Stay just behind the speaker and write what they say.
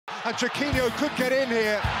And Jorginho could get in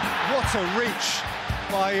here. What a reach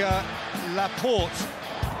by Laporte.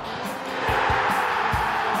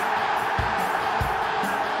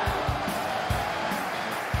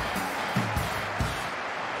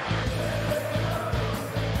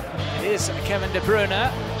 It is Kevin De Bruyne.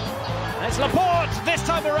 And it's Laporte this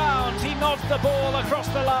time around. He nods the ball across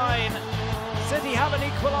the line. City have an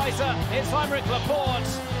equaliser. It's Aymeric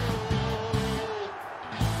Laporte.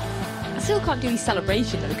 I still can't do his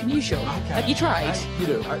celebration though, can you, Sean? Have you tried? I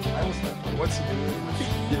was like, what's he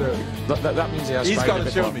doing? That means he has. He's got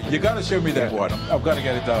to show me. You got to show me that one. I've got to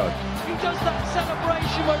get it done. He does that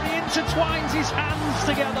celebration where he intertwines his hands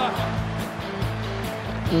together.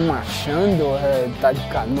 Machando, tá de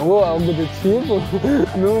canoa, algo do tipo.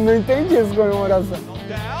 Não entendi essa comemoração.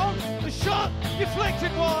 Down, the shot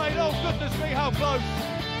deflected wide. Oh goodness me, how close!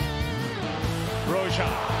 Broja,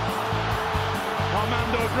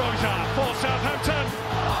 Armando Broja for Southampton.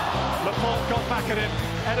 Laporte got back at him.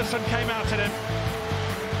 Ederson came out at him,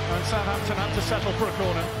 and Southampton had to settle for a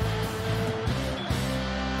corner.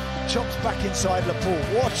 Chops back inside Laporte.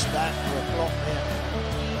 Watch that for a block there.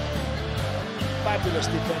 Fabulous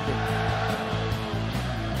defending.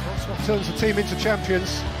 That's what turns the team into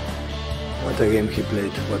champions. What a game he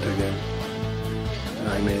played, what a game.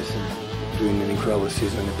 Amazing. Doing an incredible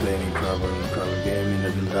season, playing an incredible game in the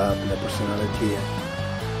build-up, the personality.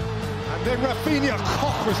 And then Rafinha,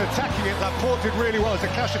 Koch was attacking it. Laporte did really well. As a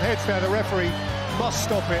clash of heads there, the referee must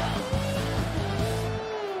stop it.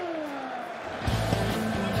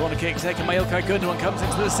 Corner kick taken by Ilkay Gundogan, comes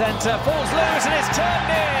into the centre, falls loose and it's turned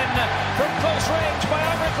in from close range by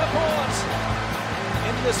Aymeric Laporte.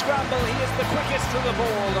 In the scramble, he is the quickest to the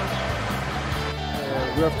ball.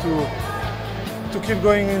 We have to keep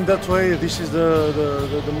going in that way. This is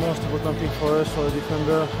the most important thing for us, for the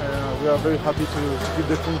defender. We are very happy to keep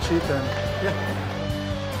the clean sheet and yeah.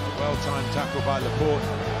 Well-timed tackle by Laporte.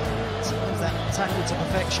 That tackle to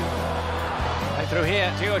perfection. Play through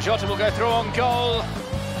here, Diogo Jota will go through on goal.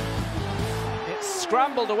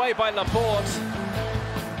 Scrambled away by Laporte.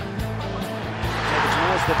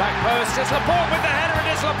 Towards the back post. It's Laporte with the header and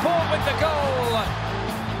it's Laporte with the goal.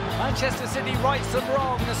 Manchester City rights and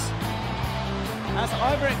wrongs as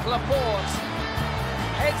Aymeric Laporte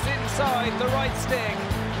heads inside the right sting.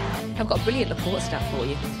 I've got a brilliant Laporte stat for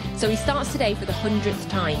you. So he starts today for the 100th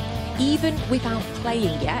time. Even without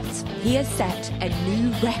playing yet, he has set a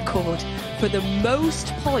new record for the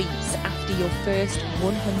most points after your first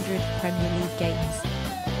 100 Premier League games.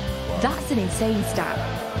 Wow. That's an insane stat.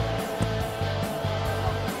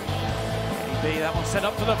 AB, that one set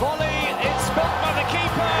up for the volley. It's spilled by the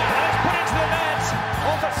keeper and it's put into the net.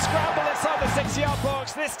 Off a scramble inside the 6-yard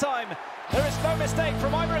box. This time, there is no mistake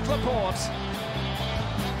from Aymeric Laporte.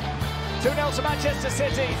 2-0 to Manchester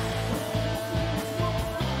City.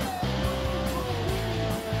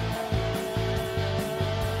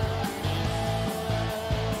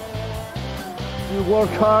 We work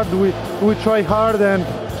hard, we try hard, and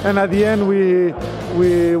at the end we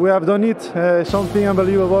have done it. Something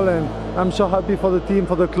unbelievable, and I'm so happy for the team,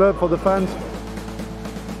 for the club, for the fans.